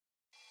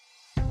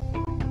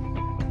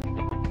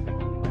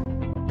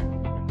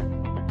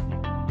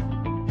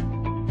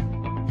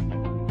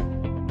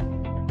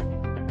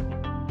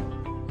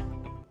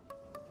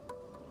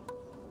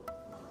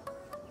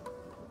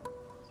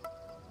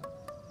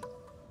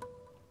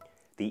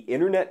The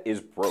internet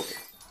is broken.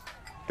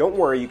 Don't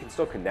worry, you can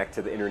still connect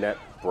to the internet,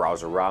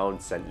 browse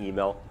around, send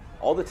email.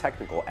 All the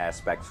technical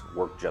aspects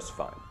work just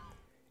fine.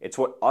 It's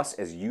what us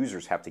as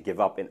users have to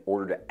give up in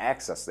order to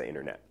access the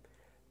internet.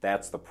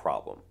 That's the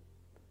problem.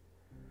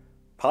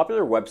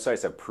 Popular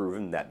websites have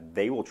proven that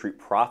they will treat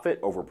profit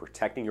over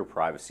protecting your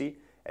privacy,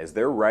 as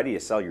they're ready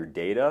to sell your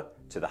data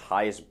to the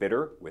highest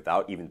bidder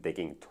without even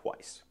thinking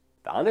twice.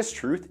 The honest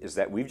truth is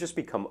that we've just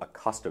become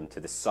accustomed to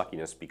this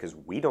suckiness because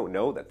we don't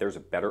know that there's a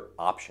better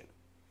option.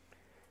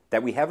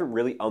 That we haven't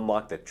really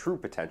unlocked the true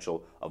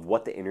potential of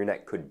what the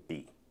internet could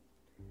be.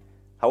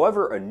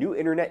 However, a new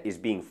internet is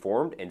being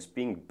formed and it's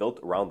being built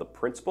around the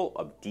principle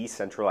of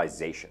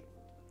decentralization.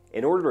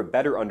 In order to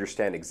better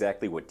understand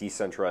exactly what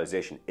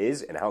decentralization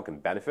is and how it can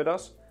benefit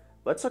us,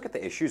 let's look at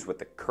the issues with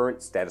the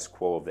current status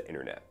quo of the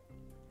internet.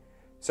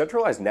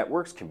 Centralized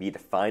networks can be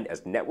defined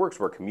as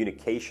networks where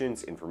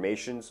communications,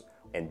 information,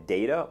 and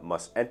data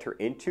must enter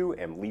into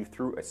and leave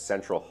through a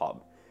central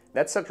hub.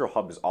 That central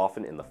hub is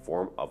often in the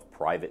form of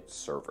private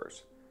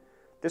servers.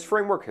 This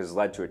framework has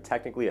led to a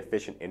technically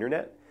efficient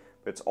internet,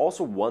 but it's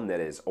also one that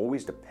is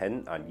always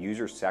dependent on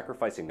users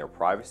sacrificing their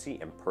privacy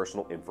and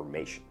personal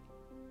information.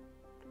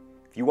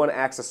 If you want to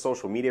access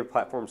social media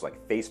platforms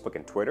like Facebook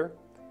and Twitter,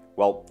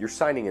 well, you're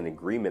signing an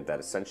agreement that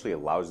essentially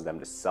allows them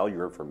to sell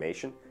your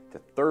information to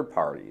third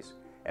parties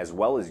as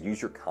well as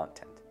use your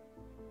content.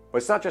 But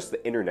it's not just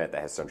the internet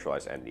that has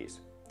centralized entities.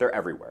 They're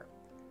everywhere.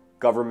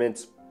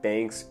 Governments,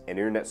 banks, and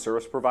internet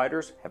service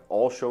providers have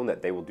all shown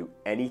that they will do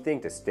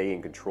anything to stay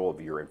in control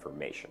of your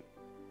information.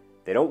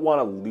 They don't want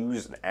to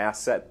lose an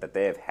asset that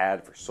they have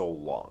had for so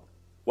long.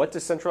 What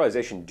does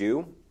centralization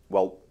do?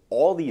 Well,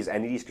 all these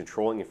entities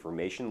controlling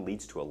information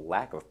leads to a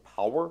lack of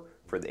power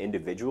for the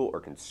individual or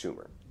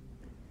consumer.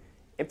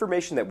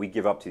 Information that we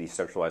give up to these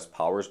centralized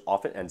powers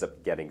often ends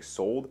up getting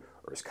sold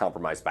or is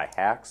compromised by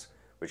hacks,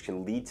 which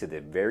can lead to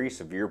the very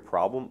severe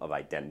problem of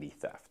identity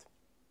theft.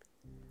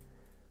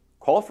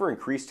 Call for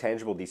increased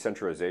tangible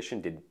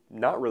decentralization did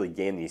not really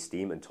gain any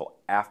steam until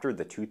after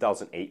the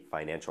 2008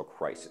 financial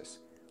crisis,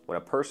 when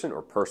a person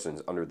or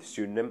persons under the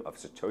pseudonym of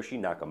Satoshi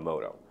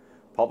Nakamoto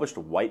published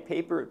a white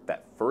paper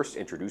that first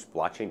introduced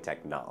blockchain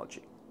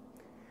technology.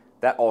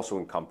 That also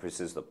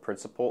encompasses the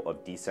principle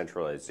of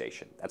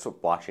decentralization. That's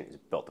what blockchain is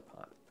built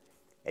upon.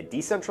 A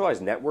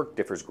decentralized network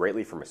differs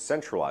greatly from a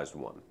centralized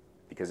one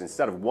because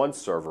instead of one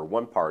server,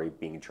 one party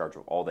being in charge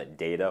of all that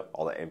data,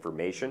 all that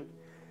information,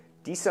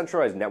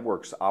 decentralized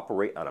networks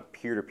operate on a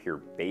peer-to-peer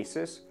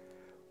basis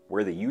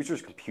where the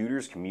user's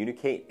computers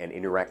communicate and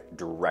interact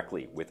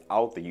directly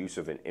without the use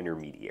of an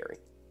intermediary.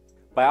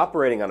 By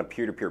operating on a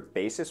peer-to-peer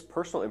basis,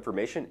 personal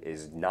information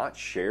is not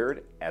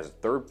shared as a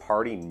third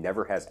party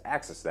never has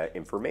access to that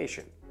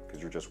information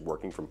because you're just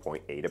working from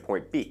point A to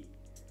point B.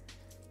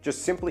 It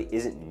just simply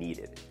isn't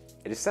needed.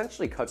 It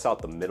essentially cuts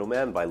out the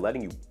middleman by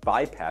letting you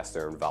bypass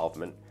their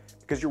involvement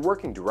because you're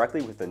working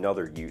directly with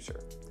another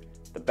user.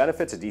 The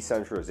benefits of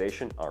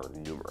decentralization are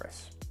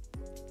numerous.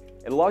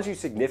 It allows you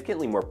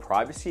significantly more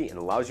privacy and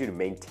allows you to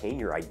maintain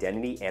your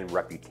identity and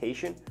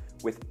reputation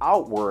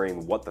without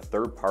worrying what the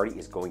third party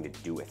is going to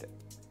do with it.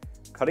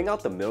 Cutting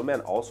out the middleman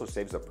also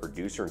saves the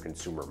producer and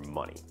consumer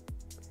money.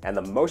 And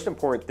the most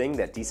important thing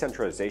that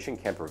decentralization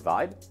can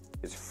provide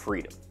is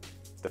freedom.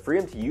 The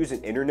freedom to use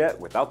an internet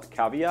without the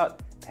caveat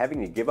of having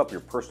to give up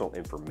your personal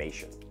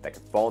information that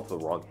could fall into the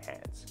wrong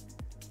hands.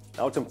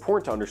 Now, it's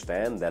important to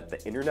understand that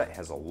the internet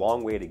has a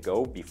long way to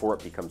go before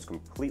it becomes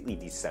completely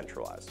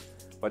decentralized,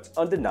 but it's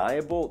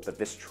undeniable that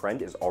this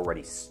trend is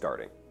already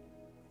starting.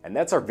 And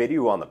that's our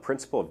video on the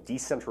principle of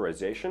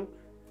decentralization.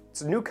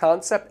 It's a new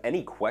concept.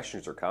 Any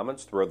questions or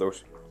comments, throw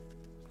those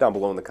down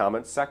below in the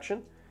comments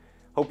section.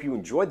 Hope you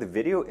enjoyed the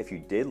video. If you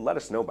did, let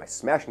us know by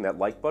smashing that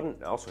like button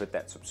and also hit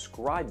that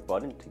subscribe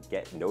button to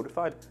get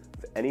notified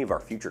of any of our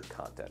future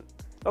content.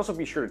 Also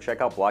be sure to check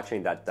out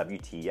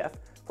blockchain.wtf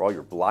for all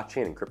your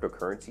blockchain and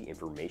cryptocurrency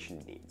information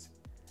needs.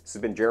 This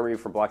has been Jeremy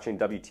from Blockchain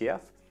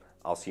WTF.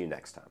 I'll see you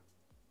next time.